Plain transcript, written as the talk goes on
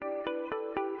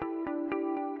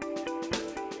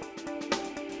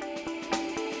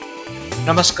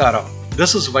Namaskaram.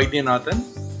 This is Vaidyanathan,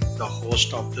 the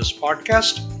host of this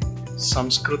podcast,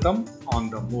 Sanskritam on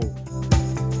the Move.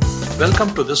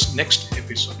 Welcome to this next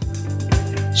episode.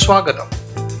 Swagatam.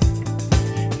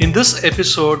 In this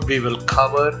episode, we will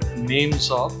cover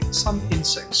names of some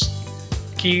insects.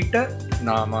 Keeta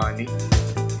Namani.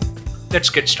 Let's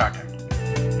get started.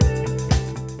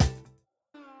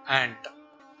 Ant.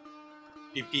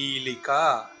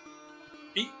 Pipilika.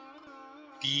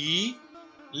 Pipilika.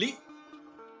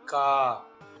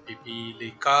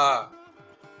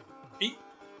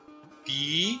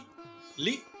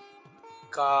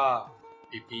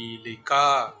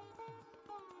 Pipilika.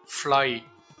 Fly.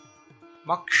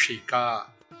 Makshika.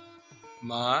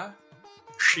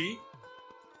 Makshika.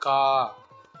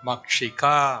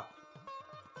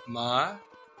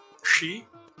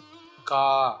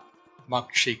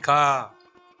 Makshika.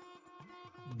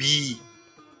 Bee.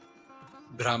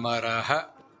 Bhramaraha.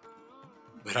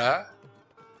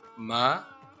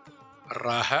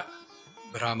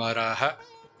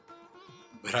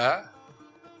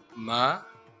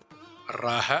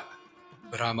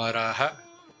 Bhramaraha.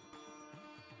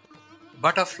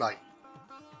 Butterfly.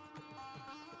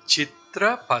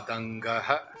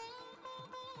 Chitrapadangaha.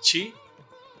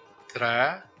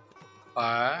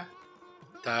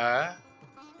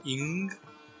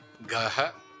 Chitrapatangaha.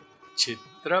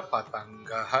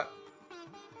 Chitrapatangaha.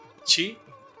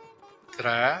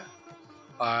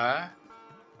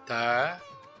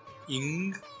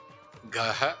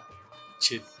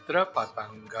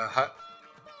 Chitrapatangaha.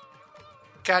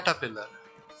 Caterpillar.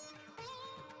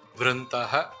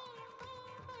 Vrintaha.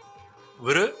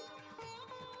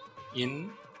 Vrintaha.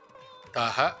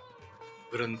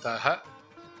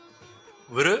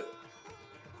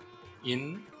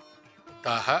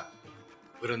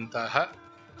 Vrintaha.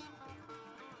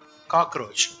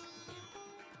 Cockroach.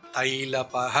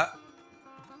 Tailapaha.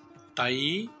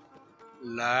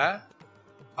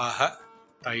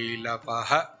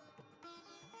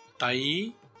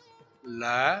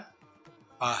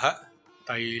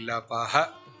 Tailapaha.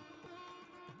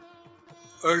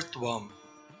 Earthworm.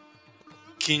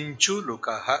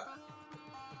 Kinchulukaha.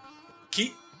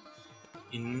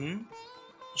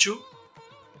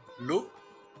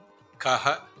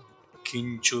 Kinchulukaha.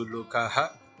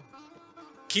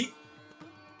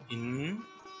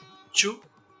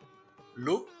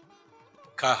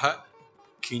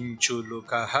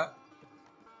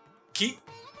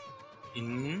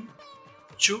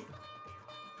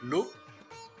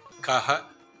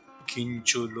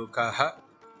 Kinchulukaha.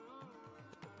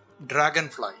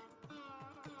 Dragonfly.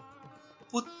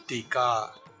 Puttika.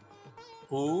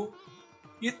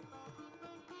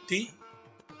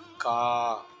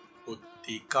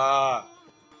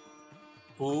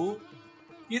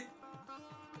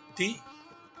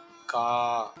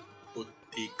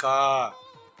 Puttika.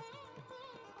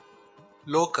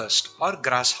 Locust or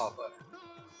grasshopper.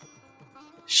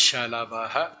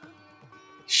 Shalabaha.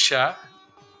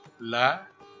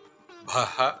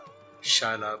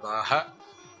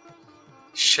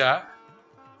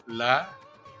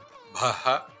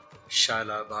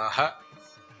 Shalabaha.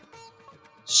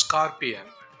 Scorpion.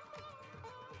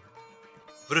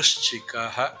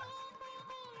 Vrishchikaha.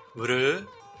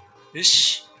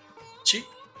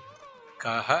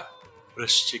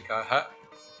 Vrishchikaha.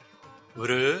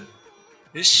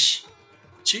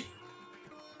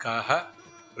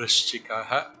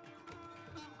 Vrishchikaha.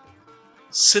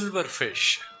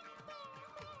 Silverfish.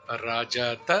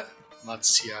 Rajata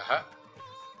Matsyaha.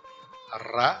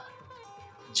 Rajata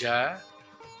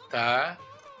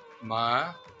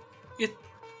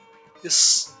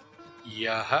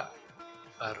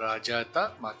Rajata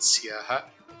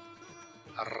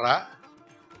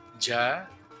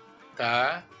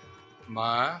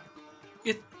Matsyaha.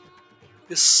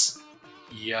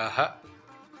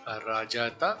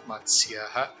 Rajata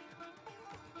Matsyaha.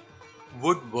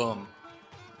 Woodworm.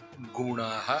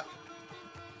 Gunaha.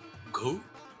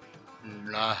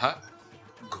 Gunaha.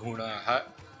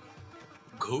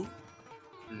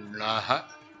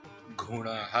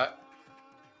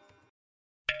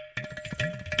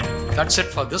 That's it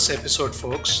for this episode,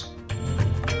 folks.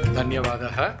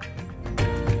 Dhanyavadaha.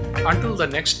 Until the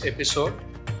next episode,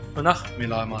 punah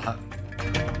milamaha.